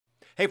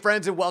Hey,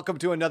 friends, and welcome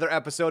to another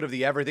episode of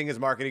the Everything is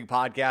Marketing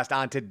podcast.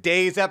 On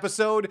today's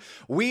episode,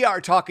 we are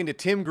talking to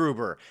Tim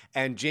Gruber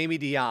and Jamie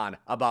Dionne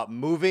about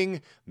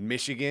moving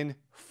Michigan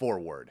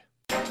forward.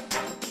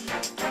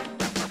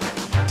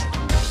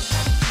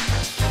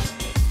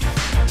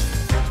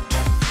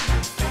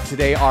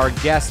 Today, our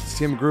guest,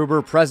 Tim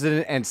Gruber,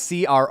 President and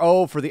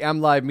CRO for the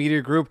MLive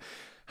Media Group.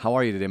 How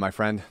are you today, my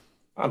friend?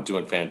 I'm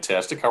doing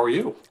fantastic. How are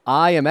you?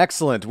 I am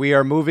excellent. We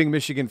are moving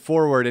Michigan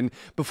forward. And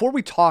before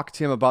we talk,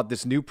 Tim, about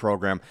this new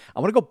program, I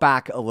want to go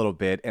back a little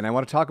bit and I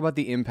want to talk about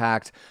the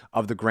impact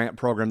of the grant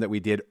program that we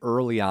did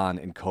early on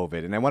in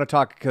COVID. And I want to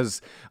talk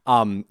because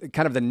kind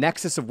of the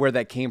nexus of where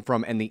that came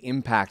from and the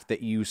impact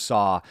that you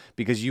saw,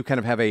 because you kind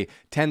of have a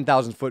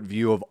 10,000 foot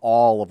view of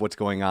all of what's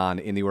going on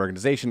in the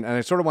organization. And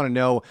I sort of want to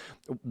know,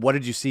 what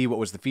did you see? What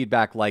was the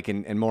feedback like?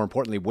 And more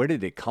importantly, where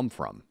did it come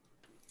from?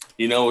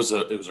 You know,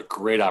 it was a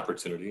great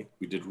opportunity.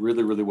 We did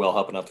really, really well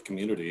helping out the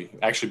community,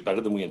 actually better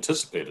than we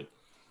anticipated.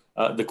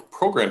 The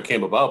program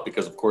came about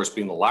because, of course,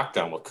 being the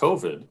lockdown with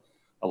COVID,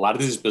 a lot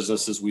of these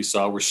businesses we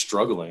saw were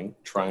struggling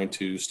trying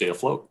to stay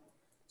afloat.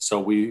 So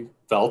we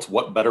felt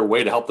what better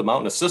way to help them out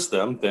and assist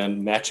them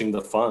than matching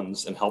the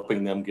funds and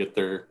helping them get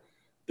their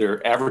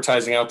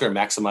advertising out there,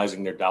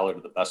 maximizing their dollar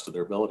to the best of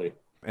their ability.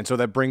 And so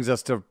that brings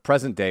us to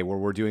present day where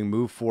we're doing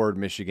Move Forward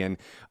Michigan.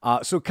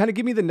 So kind of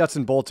give me the nuts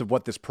and bolts of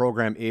what this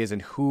program is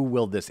and who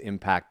will this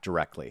impact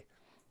directly?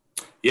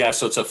 Yeah,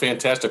 so it's a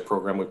fantastic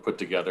program we put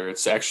together.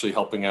 It's actually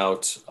helping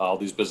out all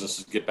these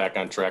businesses get back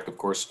on track. Of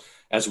course,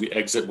 as we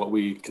exit what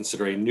we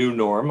consider a new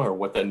norm or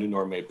what that new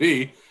norm may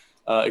be,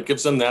 it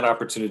gives them that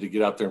opportunity to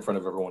get out there in front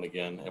of everyone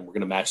again. And we're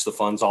going to match the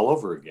funds all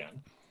over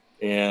again.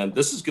 And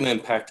this is going to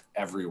impact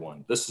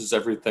everyone. This is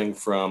everything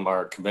from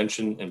our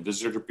convention and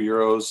visitor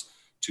bureaus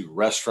to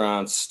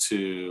restaurants,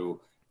 to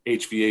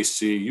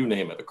HVAC, you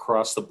name it,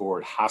 across the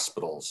board,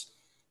 hospitals.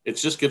 It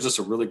just gives us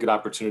a really good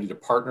opportunity to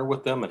partner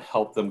with them and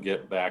help them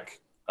get back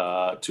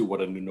to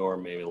what a new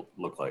norm may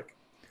look like.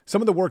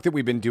 Some of the work that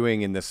we've been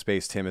doing in this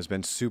space, Tim, has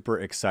been super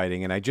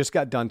exciting. And I just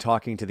got done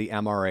talking to the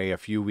MRA a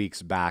few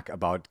weeks back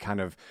about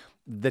kind of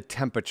the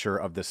temperature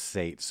of the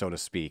state, so to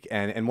speak.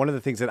 And one of the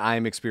things that I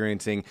am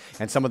experiencing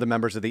and some of the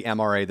members of the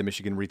MRA, the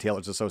Michigan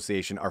Retailers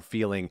Association, are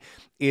feeling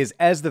is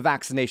as the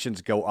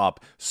vaccinations go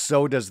up,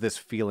 so does this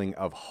feeling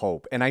of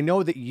hope. And I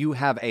know that you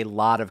have a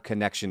lot of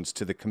connections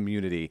to the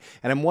community.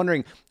 And I'm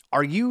wondering,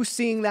 are you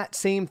seeing that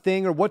same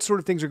thing, or what sort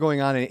of things are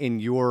going on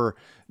in your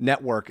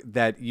network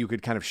that you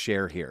could kind of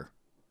share here?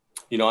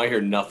 You know, I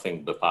hear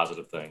nothing but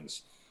positive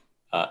things.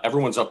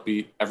 Everyone's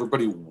upbeat.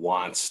 Everybody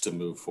wants to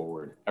move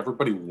forward.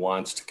 Everybody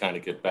wants to kind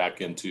of get back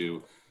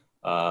into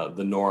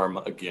the norm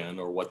again,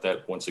 or what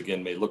that once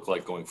again may look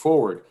like going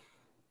forward.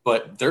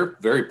 But they're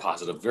very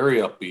positive, very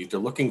upbeat. They're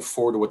looking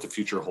forward to what the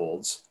future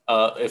holds.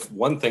 If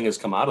one thing has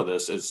come out of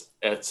this is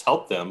it's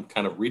helped them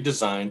kind of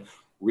redesign,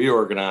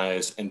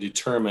 reorganize, and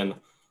determine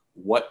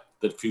what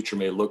the future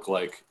may look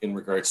like in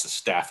regards to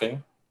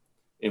staffing,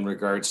 in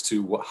regards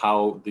to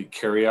how the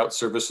carryout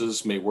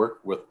services may work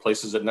with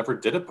places that never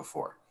did it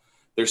before.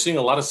 They're seeing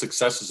a lot of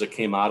successes that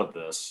came out of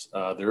this.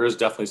 There is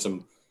definitely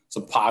some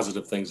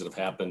positive things that have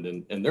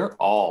happened, and they're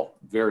all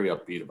very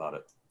upbeat about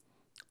it.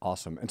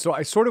 Awesome. And so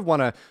I sort of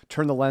want to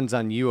turn the lens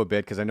on you a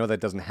bit, because I know that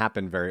doesn't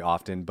happen very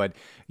often, but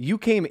you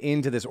came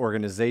into this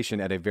organization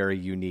at a very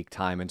unique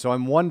time. And so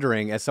I'm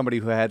wondering, as somebody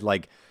who had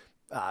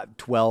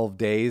 12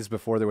 days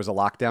before there was a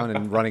lockdown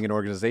and running an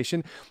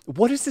organization,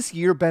 what has this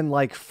year been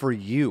like for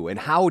you? And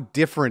how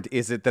different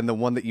is it than the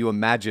one that you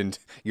imagined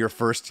your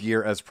first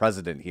year as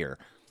president here?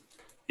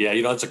 Yeah,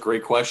 you know, that's a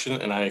great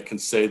question. And I can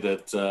say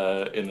that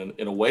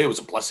in a way, it was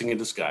a blessing in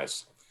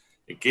disguise.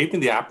 It gave me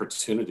the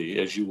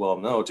opportunity, as you well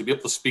know, to be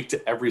able to speak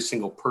to every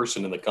single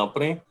person in the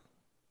company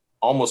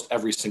almost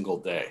every single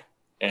day.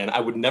 And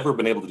I would never have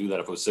been able to do that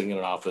if I was sitting in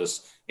an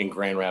office in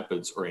Grand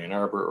Rapids or Ann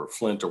Arbor or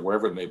Flint or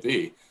wherever it may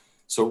be.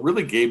 So it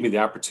really gave me the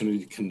opportunity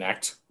to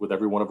connect with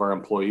every one of our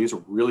employees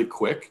really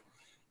quick.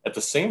 At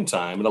the same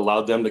time, it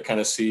allowed them to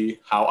kind of see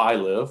how I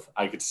live.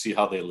 I get to see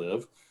how they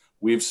live.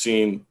 We've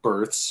seen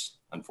births.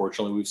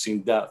 Unfortunately, we've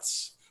seen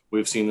deaths.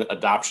 We've seen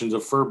adoptions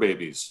of fur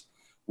babies.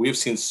 We've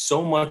seen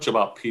so much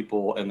about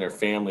people and their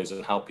families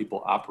and how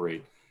people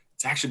operate.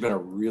 It's actually been a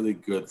really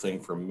good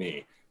thing for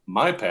me.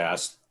 My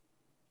past,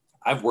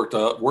 I've worked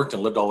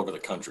and lived all over the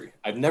country.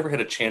 I've never had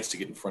a chance to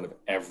get in front of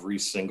every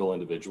single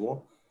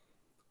individual.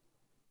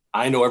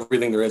 I know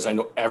everything there is. I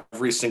know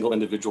every single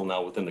individual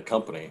now within the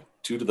company,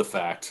 due to the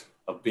fact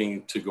of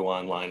being to go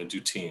online and do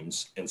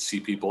Teams and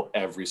see people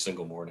every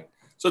single morning.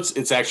 So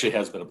it's actually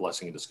has been a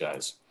blessing in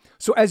disguise.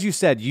 So as you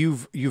said,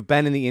 you've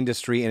been in the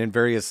industry and in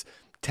various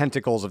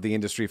tentacles of the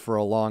industry for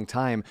a long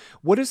time.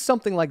 What does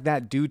something like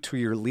that do to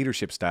your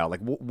leadership style? Like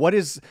what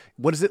does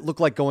it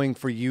look like going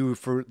for you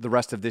for the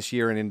rest of this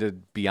year and into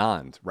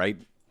beyond, right?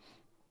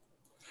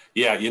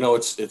 Yeah, you know,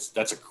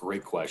 that's a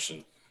great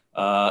question.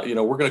 We're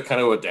going to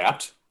kind of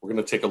adapt. We're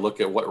going to take a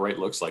look at what right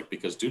looks like,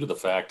 because due to the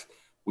fact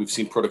we've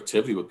seen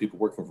productivity with people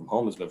working from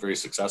home has been very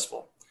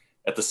successful.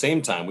 At the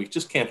same time, we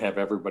just can't have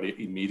everybody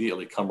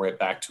immediately come right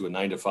back to a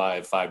 9 to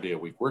 5, 5 day a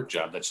week work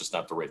job. That's just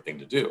not the right thing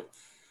to do.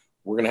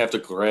 We're going to have to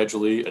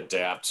gradually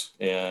adapt,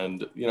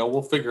 and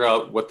we'll figure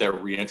out what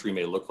that reentry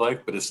may look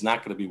like. But it's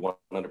not going to be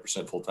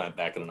 100% full time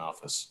back in an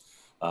office.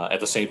 At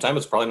the same time,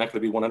 it's probably not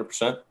going to be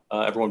 100%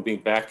 everyone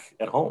being back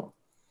at home.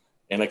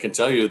 And I can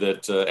tell you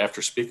that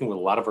after speaking with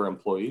a lot of our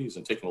employees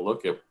and taking a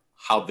look at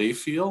how they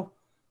feel,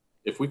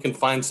 if we can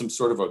find some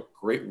sort of a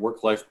great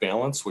work-life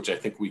balance, which I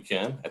think we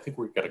can, I think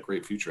we've got a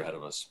great future ahead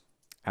of us.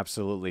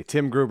 Absolutely.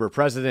 Tim Gruber,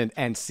 President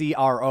and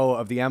CRO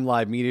of the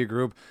MLive Media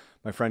Group.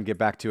 My friend, get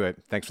back to it.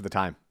 Thanks for the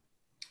time.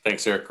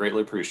 Thanks, Eric.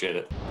 Greatly appreciate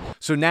it.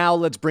 So now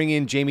let's bring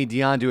in Jamie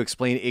Dionne to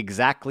explain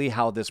exactly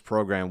how this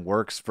program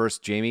works.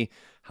 First, Jamie,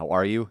 how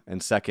are you?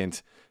 And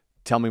second,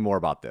 tell me more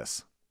about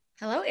this.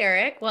 Hello,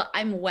 Eric. Well,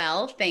 I'm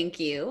well, thank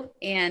you.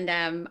 And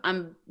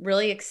I'm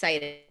really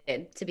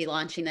excited to be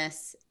launching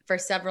this for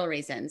several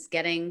reasons.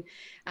 Getting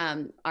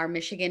our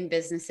Michigan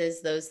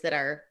businesses, those that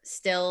are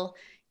still,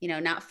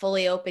 not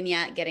fully open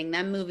yet, getting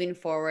them moving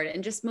forward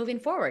and just moving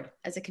forward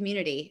as a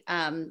community.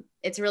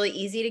 It's really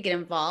easy to get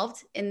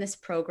involved in this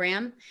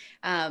program.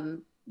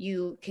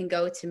 You can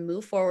go to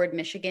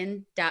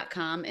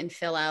moveforwardmichigan.com and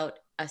fill out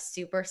a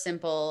super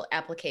simple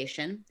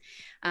application.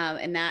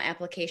 And that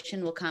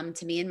application will come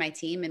to me and my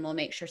team, and we'll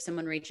make sure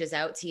someone reaches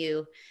out to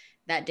you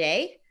that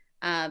day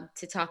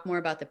to talk more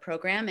about the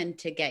program and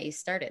to get you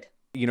started.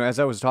 As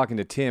I was talking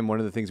to Tim, one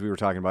of the things we were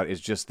talking about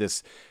is just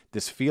this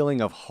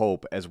feeling of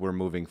hope as we're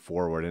moving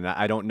forward. And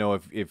I don't know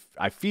if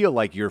I feel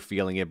like you're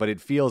feeling it, but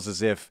it feels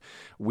as if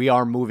we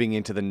are moving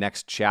into the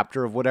next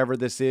chapter of whatever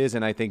this is.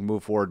 And I think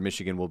Move Forward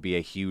Michigan will be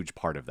a huge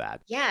part of that.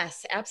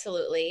 Yes,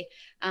 absolutely.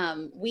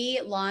 We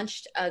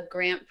launched a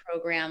grant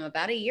program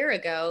about a year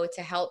ago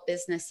to help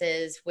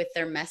businesses with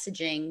their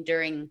messaging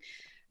during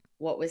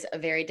what was a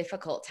very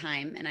difficult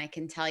time. And I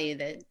can tell you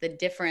that the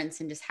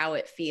difference in just how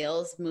it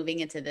feels moving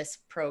into this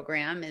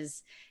program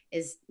is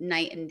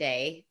night and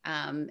day.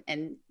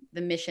 And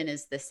the mission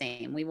is the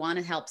same. We want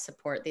to help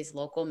support these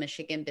local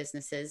Michigan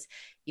businesses.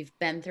 You've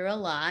been through a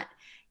lot.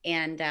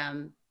 And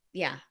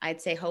I'd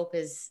say hope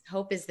is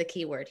the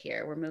key word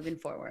here. We're moving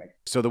forward.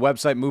 So the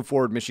website,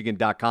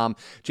 moveforwardmichigan.com.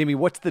 Jamie,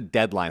 what's the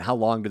deadline? How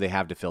long do they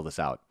have to fill this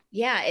out?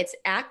 Yeah, it's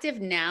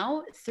active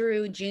now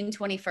through June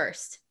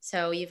 21st.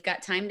 So you've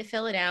got time to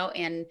fill it out,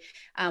 and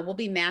we'll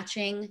be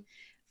matching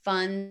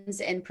funds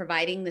and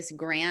providing this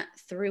grant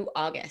through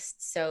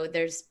August. So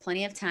there's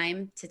plenty of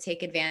time to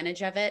take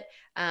advantage of it.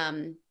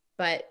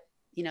 But,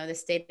 the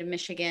state of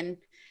Michigan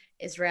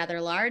is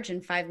rather large,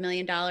 and $5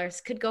 million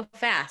could go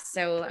fast.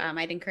 So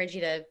I'd encourage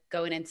you to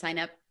go in and sign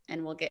up,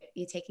 and we'll get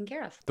you taken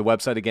care of. The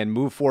website again,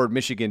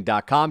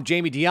 moveforwardmichigan.com.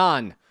 Jamie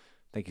Dionne,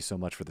 thank you so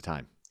much for the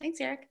time. Thanks,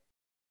 Eric.